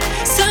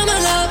 Summer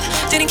love,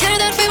 didn't care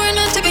that we weren't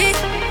meant to be.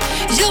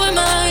 You were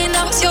mine,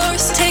 I was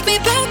yours. Take me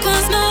back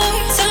once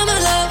more. Summer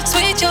love,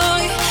 sweet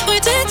joy.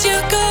 Where did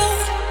you go?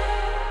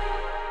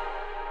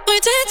 Where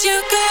did you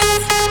go?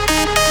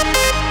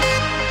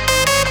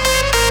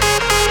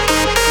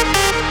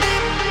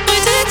 Where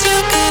did you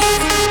go?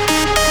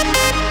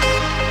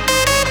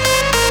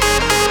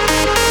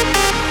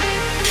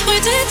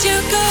 Where did you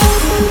go?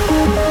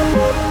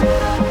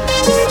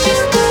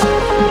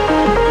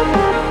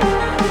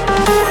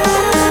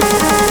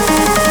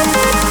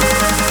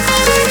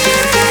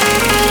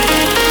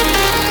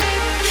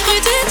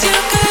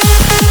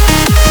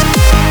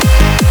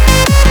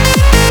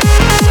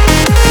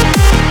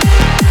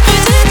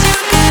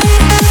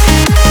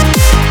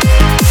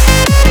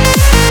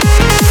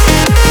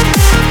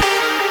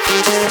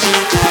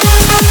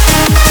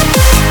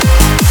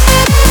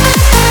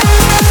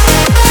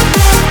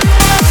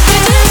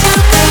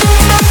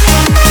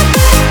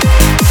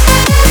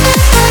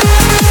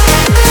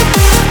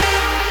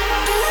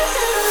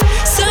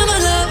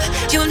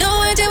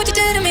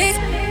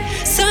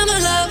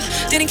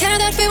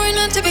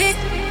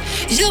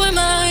 You were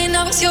mine,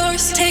 I was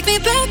yours. Take me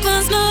back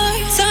once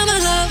more. Summer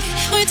love,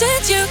 where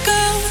did you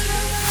go?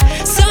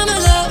 Summer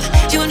love,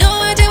 you know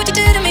I did what you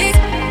did to me.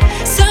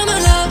 Summer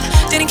love,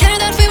 didn't care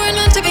that we weren't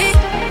meant to be.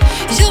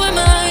 You were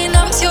mine,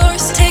 I was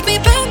yours. Take me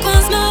back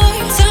once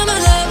more. Summer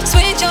love,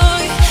 sweet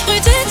joy.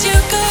 Where did you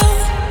go?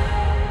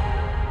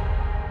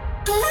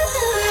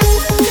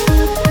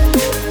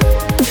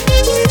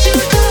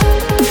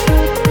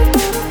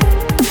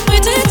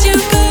 Where did you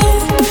go?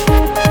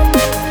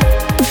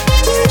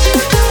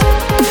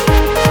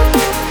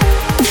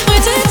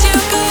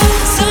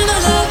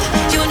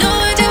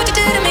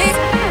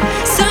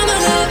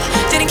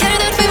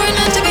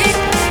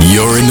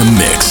 You're in the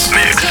mix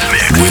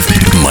with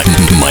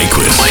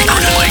Mykris.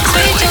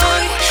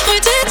 Where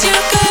did you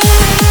go?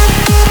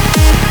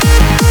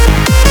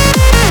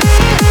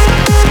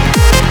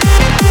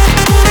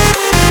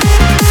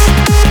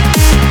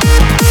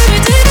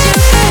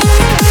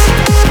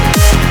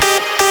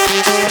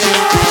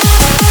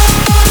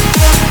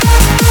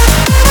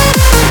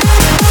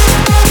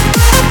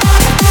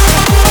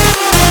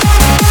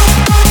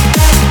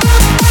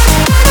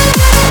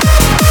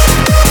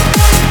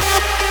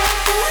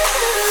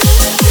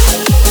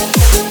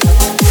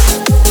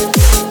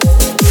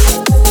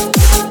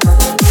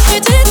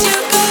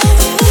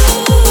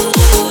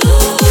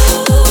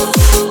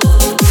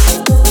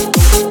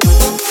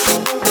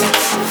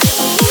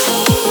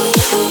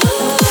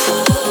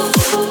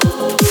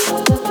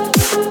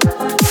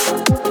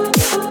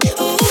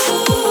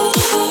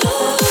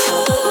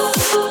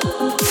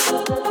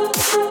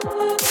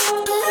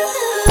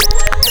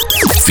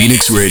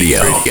 Phoenix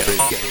Radio.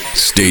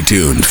 Stay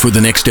tuned for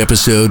the next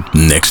episode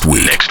next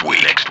week.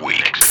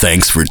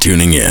 Thanks for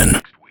tuning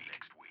in.